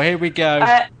one. Oh, here we go.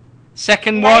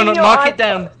 Second one, mark it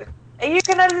down. Are you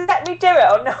going to let me do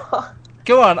it or not?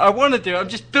 Go on, I want to do it. I'm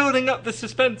just building up the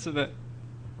suspense of it.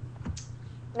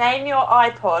 Name your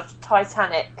iPod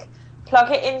Titanic.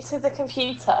 Plug it into the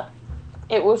computer.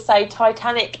 It will say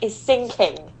Titanic is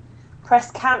sinking.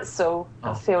 Press cancel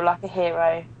and feel like a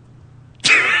hero.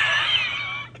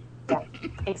 Yeah,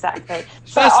 exactly.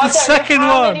 So that's I the don't second know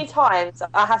how one. many times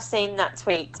I have seen that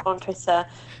tweet on Twitter,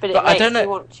 but it makes me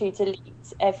want you to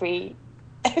delete every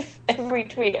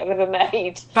tweet I've ever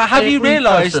made. But have you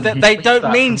realised that they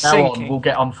don't mean sinking? Will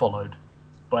get unfollowed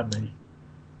by me.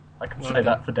 I can say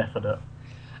that for definite.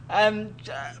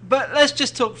 But let's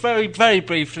just talk very, very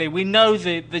briefly. We know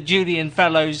the Julian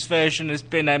Fellows version has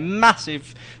been a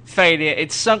massive failure.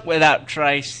 It's sunk without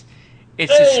trace.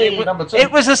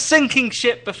 It was a sinking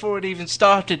ship before it even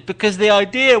started, because the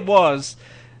idea was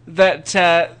that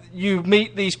you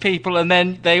meet these people and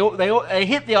then they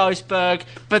hit the iceberg,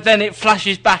 but then it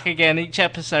flashes back again each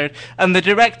episode. And the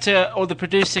director or the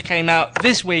producer came out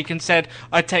this week and said,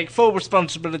 I take full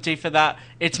responsibility for that.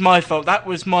 It's my fault. That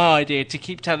was my idea, to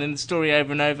keep telling the story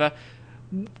over and over.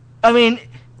 I mean,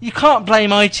 you can't blame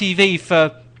ITV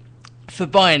for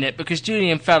buying it, because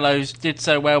Julian Fellows did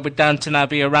so well with Downton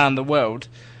Abbey around the world.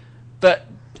 But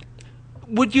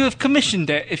would you have commissioned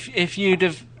it if you'd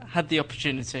have had the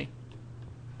opportunity?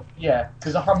 Yeah,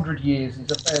 because 100 years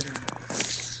is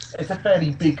a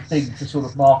fairly big thing to sort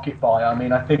of market by. I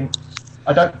mean,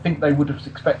 I don't think they would have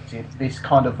expected this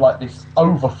kind of like this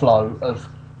overflow of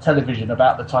television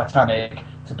about the Titanic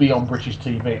to be on British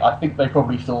TV. I think they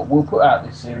probably thought, we'll put out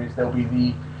this series, there'll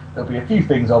be a few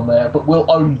things on there, but we'll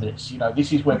own this. You know,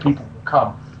 this is where people will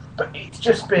come. But it's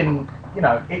just been,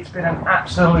 it's been an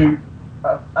absolute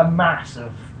a mass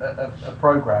of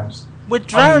programs. We're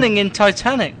drowning in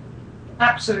Titanic.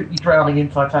 Absolutely drowning in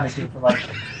Titanic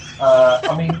information.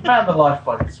 Man the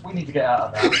lifeboats. We need to get out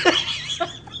of that.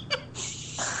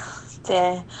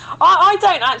 Dear. I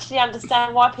don't actually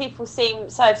understand why people seem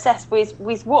so obsessed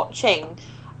with watching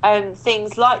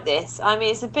things like this. I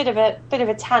mean, it's a bit of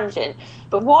a tangent,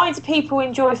 but why do people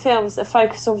enjoy films that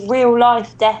focus on real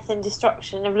life death and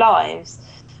destruction of lives?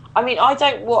 I mean, I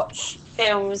don't watch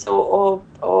films or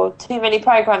too many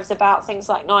programs about things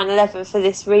like 9/11 for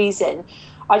this reason.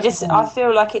 I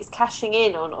feel like it's cashing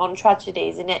in on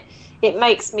tragedies, and it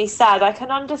makes me sad. I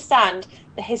can understand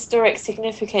the historic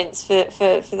significance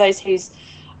for those whose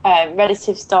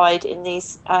relatives died in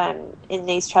these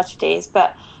tragedies,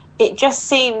 but it just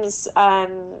seems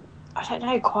I don't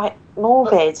know, quite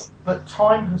morbid. But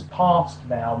time has passed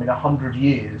now. I mean, 100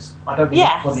 years. I don't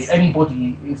think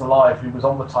anybody is alive who was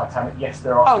on the Titanic. Yes,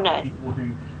 there are people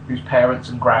whose parents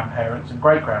and grandparents and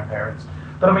great grandparents.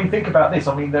 But I mean, think about this.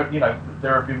 I mean, there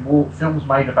have been films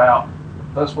made about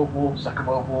First World War, Second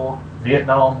World War,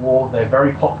 Vietnam War. They're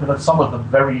very popular. Some of them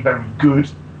very, very good.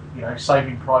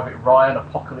 Saving Private Ryan,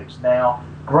 Apocalypse Now.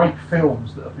 Great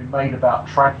films that have been made about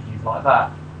tragedies like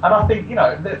that. And I think,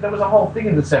 there was a whole thing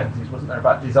in the 70s, wasn't there,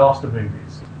 about disaster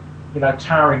movies?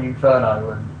 Towering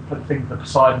Inferno and things, the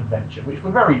Poseidon Adventure, which were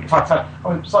very Titanic.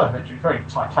 I mean, Poseidon Adventure is very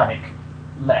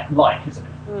Titanic-like, isn't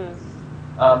it?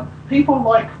 Mm. People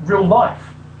like real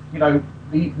life.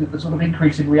 The sort of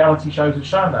increase in reality shows has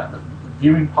shown that the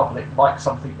viewing public likes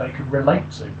something they can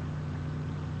relate to.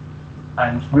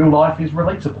 And real life is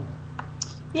relatable.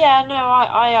 Yeah, no,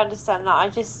 I understand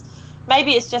that.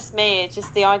 Maybe it's just me. It's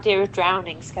just the idea of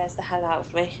drowning scares the hell out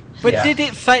of me. But did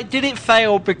it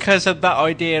fail because of that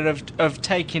idea of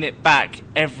taking it back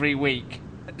every week,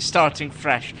 starting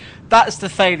fresh? That's the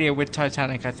failure with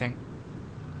Titanic, I think.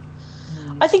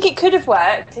 I think it could have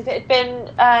worked if it had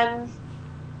been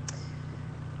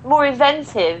more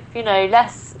inventive.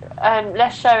 Less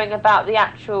showing about the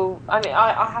actual. I mean,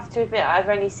 I have to admit, I've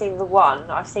only seen the one.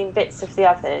 I've seen bits of the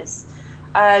others.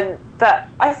 But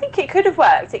I think it could have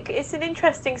worked. It's an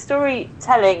interesting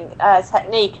storytelling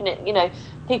technique, and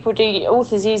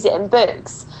authors use it in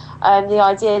books. The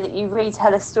idea that you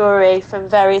retell a story from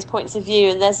various points of view,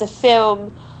 and there's a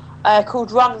film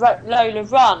called Run Lola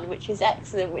Run, which is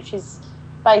excellent, which is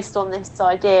based on this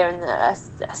idea, and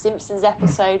a Simpsons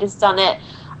episode has done it.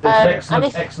 There's an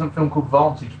excellent film called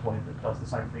Vantage Point that does the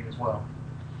same thing as well.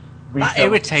 That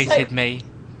irritated me.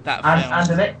 That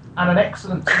film. And an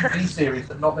excellent TV series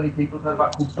that not many people have heard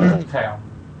about called Boomtown,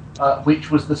 which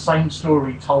was the same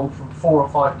story told from 4 or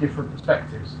 5 different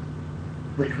perspectives,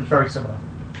 which was very similar.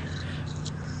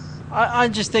 I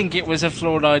just think it was a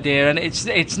flawed idea, and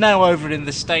it's now over in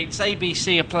the States.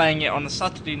 ABC are playing it on a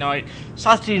Saturday night.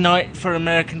 Saturday night for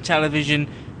American television,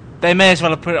 they may as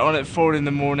well have put it on at 4 in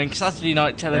the morning. Saturday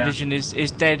night television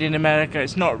is dead in America.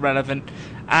 It's not relevant.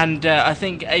 And I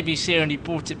think ABC only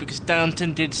bought it because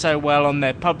Downton did so well on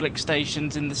their public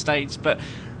stations in the States. But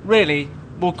really,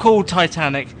 we'll call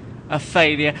Titanic a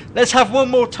failure. Let's have one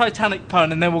more Titanic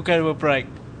pun, and then we'll go to a break.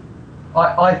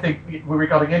 I think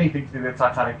regarding anything to do with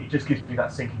Titanic, it just gives me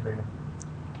that sinking feeling.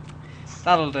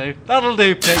 That'll do,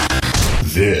 Pete.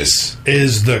 This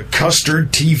is the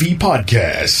Custard TV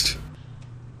Podcast.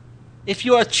 If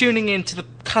you are tuning in to the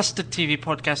Custard TV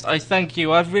Podcast, I thank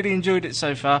you. I've really enjoyed it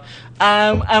so far.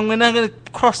 And we're now going to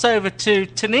cross over to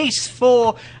Tannice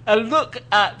for a look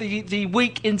at the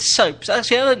week in soaps.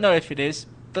 Actually, I don't know if it is,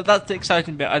 but that's the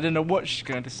exciting bit. I don't know what she's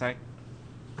going to say.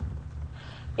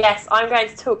 Yes, I'm going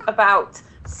to talk about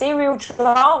serial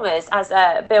dramas, as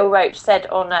Bill Roach said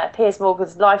on Piers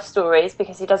Morgan's Life Stories,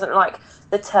 because he doesn't like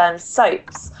the term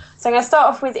soaps. So I'm going to start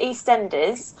off with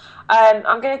EastEnders.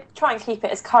 I'm going to try and keep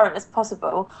it as current as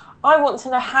possible. I want to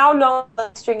know how long they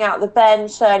string out the Ben,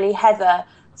 Shirley, Heather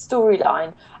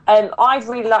storyline. I'd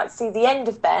really like to see the end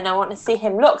of Ben. I want to see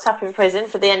him locked up in prison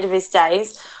for the end of his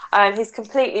days. He's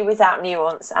completely without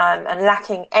nuance and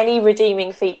lacking any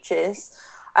redeeming features.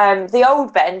 The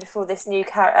old Ben, before this new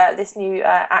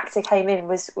actor came in,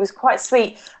 was quite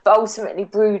sweet, but ultimately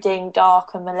brooding,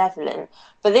 dark, and malevolent.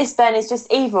 But this Ben is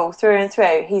just evil through and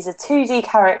through. He's a 2D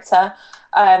character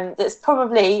that's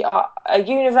probably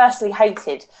universally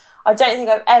hated. I don't think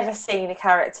I've ever seen a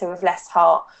character with less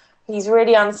heart. He's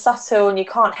really unsubtle, and you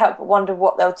can't help but wonder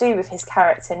what they'll do with his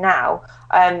character now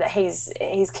that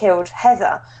he's killed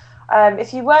Heather.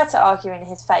 If you were to argue in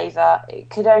his favour, it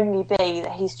could only be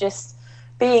that he's just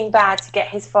being bad to get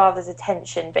his father's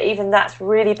attention, but even that's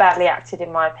really badly acted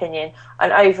in my opinion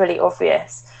and overly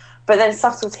obvious. But then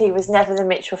subtlety was never the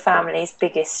Mitchell family's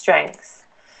biggest strength.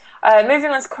 Moving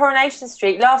on to Coronation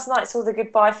Street, last night saw the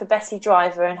goodbye for Betty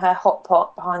Driver and her hot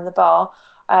pot behind the bar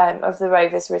of the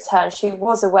Rovers' return. She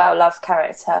was a well-loved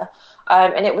character,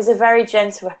 and it was a very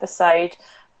gentle episode,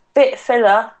 bit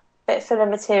filler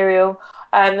material.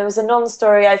 There was a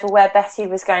non-story over where Betty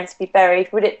was going to be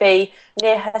buried. Would it be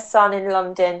near her son in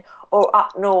London or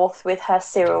up north with her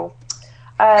Cyril?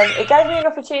 It gave me an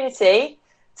opportunity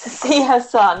to see her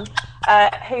son,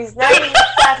 whose name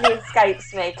sadly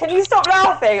escapes me. Can you stop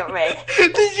laughing at me?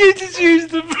 Did you just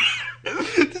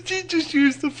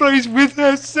use the phrase "with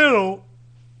her Cyril"?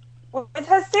 With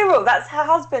her Cyril, that's her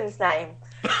husband's name.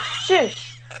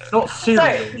 Shush. Not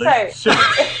Cyril.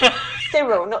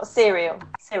 Cyril, not cereal.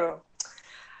 Cyril.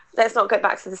 Let's not get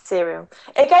back to the cereal.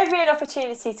 It gave me an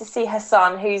opportunity to see her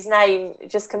son, whose name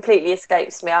just completely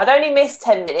escapes me. I'd only missed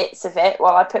 10 minutes of it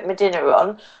while I put my dinner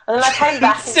on, and then I came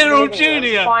back Cyril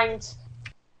Jr.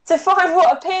 to find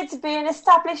what appeared to be an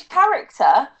established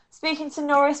character speaking to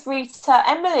Norris, Rita,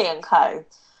 Emily and co.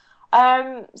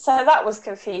 So that was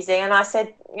confusing, and I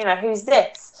said, who's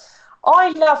this?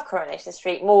 I love Coronation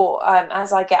Street more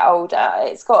as I get older.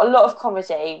 It's got a lot of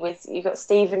comedy. You've got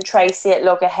Steve and Tracy at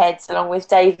loggerheads, along with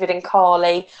David and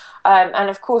Carly, and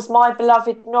of course my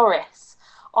beloved Norris.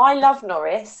 I love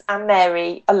Norris and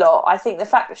Mary a lot. I think the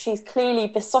fact that she's clearly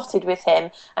besotted with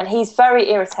him and he's very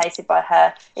irritated by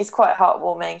her is quite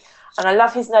heartwarming. And I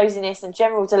love his nosiness and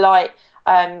general delight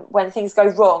when things go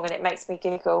wrong, and it makes me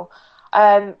giggle.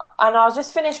 And I'll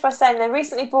just finish by saying they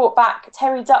recently brought back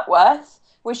Terry Duckworth,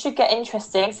 which should get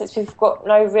interesting since we've got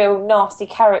no real nasty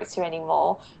character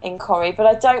anymore in Corrie, but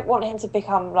I don't want him to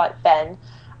become like Ben.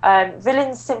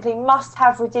 Villains simply must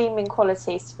have redeeming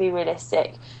qualities to be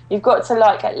realistic. You've got to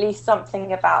like at least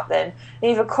something about them.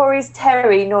 Neither Corrie's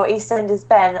Terry nor EastEnders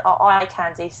Ben are eye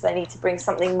candy, so they need to bring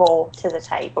something more to the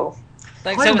table.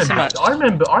 Thanks ever so much. I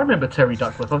remember Terry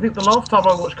Duckworth. I think the last time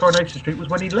I watched Coronation Street was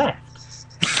when he left.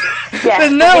 Yes,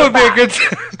 then now would be a good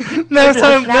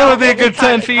now would be a good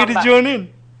time for you to join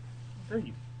in.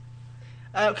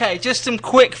 Okay, just some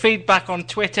quick feedback on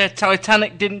Twitter.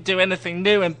 Titanic didn't do anything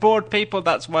new and bored people.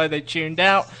 That's why they tuned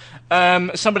out.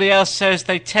 Somebody else says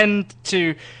they tend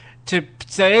to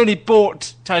they only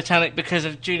bought Titanic because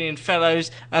of Julian Fellows,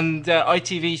 and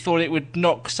ITV thought it would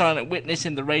knock Silent Witness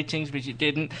in the ratings, which it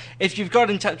didn't. If you've got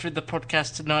in touch with the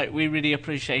podcast tonight, we really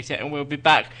appreciate it, and we'll be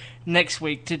back next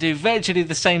week to do virtually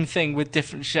the same thing with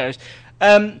different shows.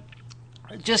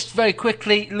 Just very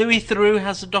quickly, Louis Theroux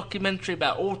has a documentary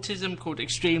about autism called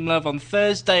Extreme Love on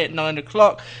Thursday at 9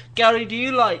 o'clock. Gary, do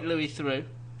you like Louis Theroux?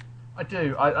 I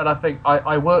do, and I think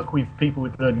I work with people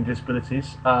with learning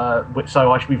disabilities,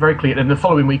 so I should be very clear. And the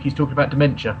following week he's talking about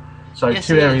dementia. So yes,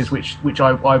 two areas which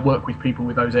I work with people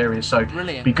with those areas, so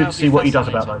it'd be good to see what he does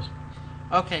about those.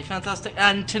 Okay, fantastic.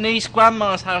 And Tannice,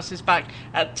 Grandma's House is back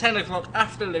at 10 o'clock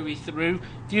after Louis Theroux.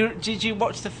 Did you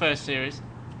watch the first series?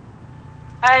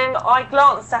 I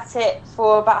glanced at it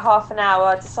for about half an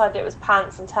hour, decided it was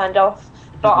pants and turned off.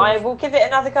 But I will give it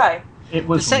another go. It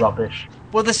was rubbish.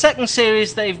 Well, the second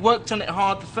series, they've worked on it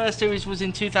hard. The first series was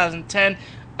in 2010,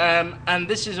 and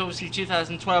this is obviously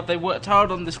 2012. They worked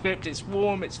hard on the script. It's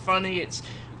warm, it's funny, it's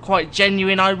quite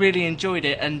genuine. I really enjoyed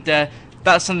it, and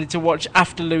that's something to watch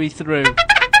after Louis Theroux.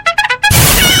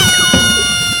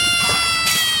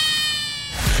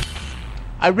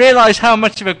 I realise how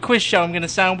much of a quiz show I'm going to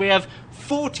sound. We have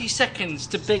 40 seconds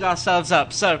to big ourselves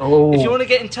up. So if you want to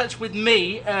get in touch with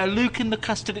me,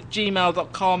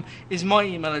 lukeinthecustard@gmail.com is my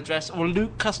email address, or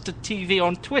LukeCustardTV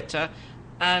on Twitter.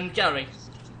 And Gary?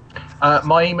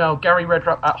 My email,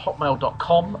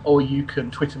 GaryRedrap@hotmail.com, or you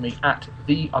can Twitter me at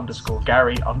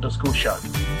 @the_Gary_show.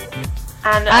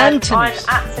 And I'm at Tannice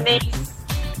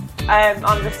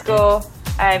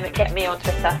get me on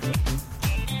Twitter.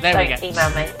 There we go. Email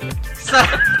me. So,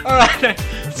 all right then.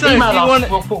 So email if you us,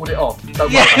 we'll forward it on.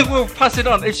 We'll pass it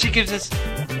on if she gives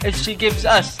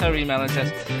us her email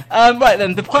address. Right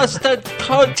then, the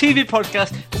TV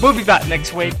podcast will be back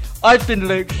next week. I've been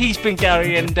Luke, he's been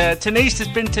Gary, and Tannice has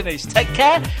been Tannice. Take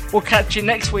care. We'll catch you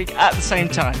next week at the same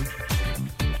time.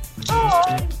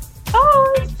 Bye.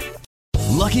 Bye.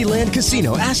 Lucky Land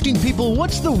Casino, asking people,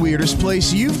 what's the weirdest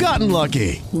place you've gotten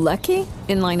lucky? Lucky?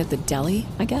 In line at the deli,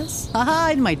 I guess?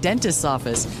 Aha, in my dentist's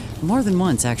office. More than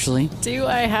once, actually. Do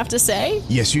I have to say?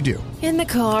 Yes, you do. In the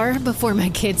car before my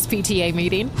kids' PTA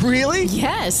meeting. Really?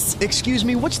 Yes. Excuse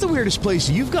me, what's the weirdest place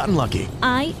you've gotten lucky?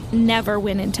 I never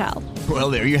win and tell.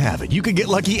 Well, there you have it. You can get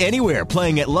lucky anywhere,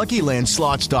 playing at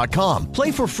LuckyLandSlots.com.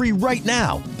 Play for free right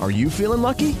now. Are you feeling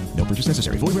lucky? No purchase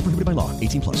necessary. Void where prohibited by law.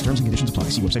 18+. Terms and conditions apply.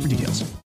 See website for details.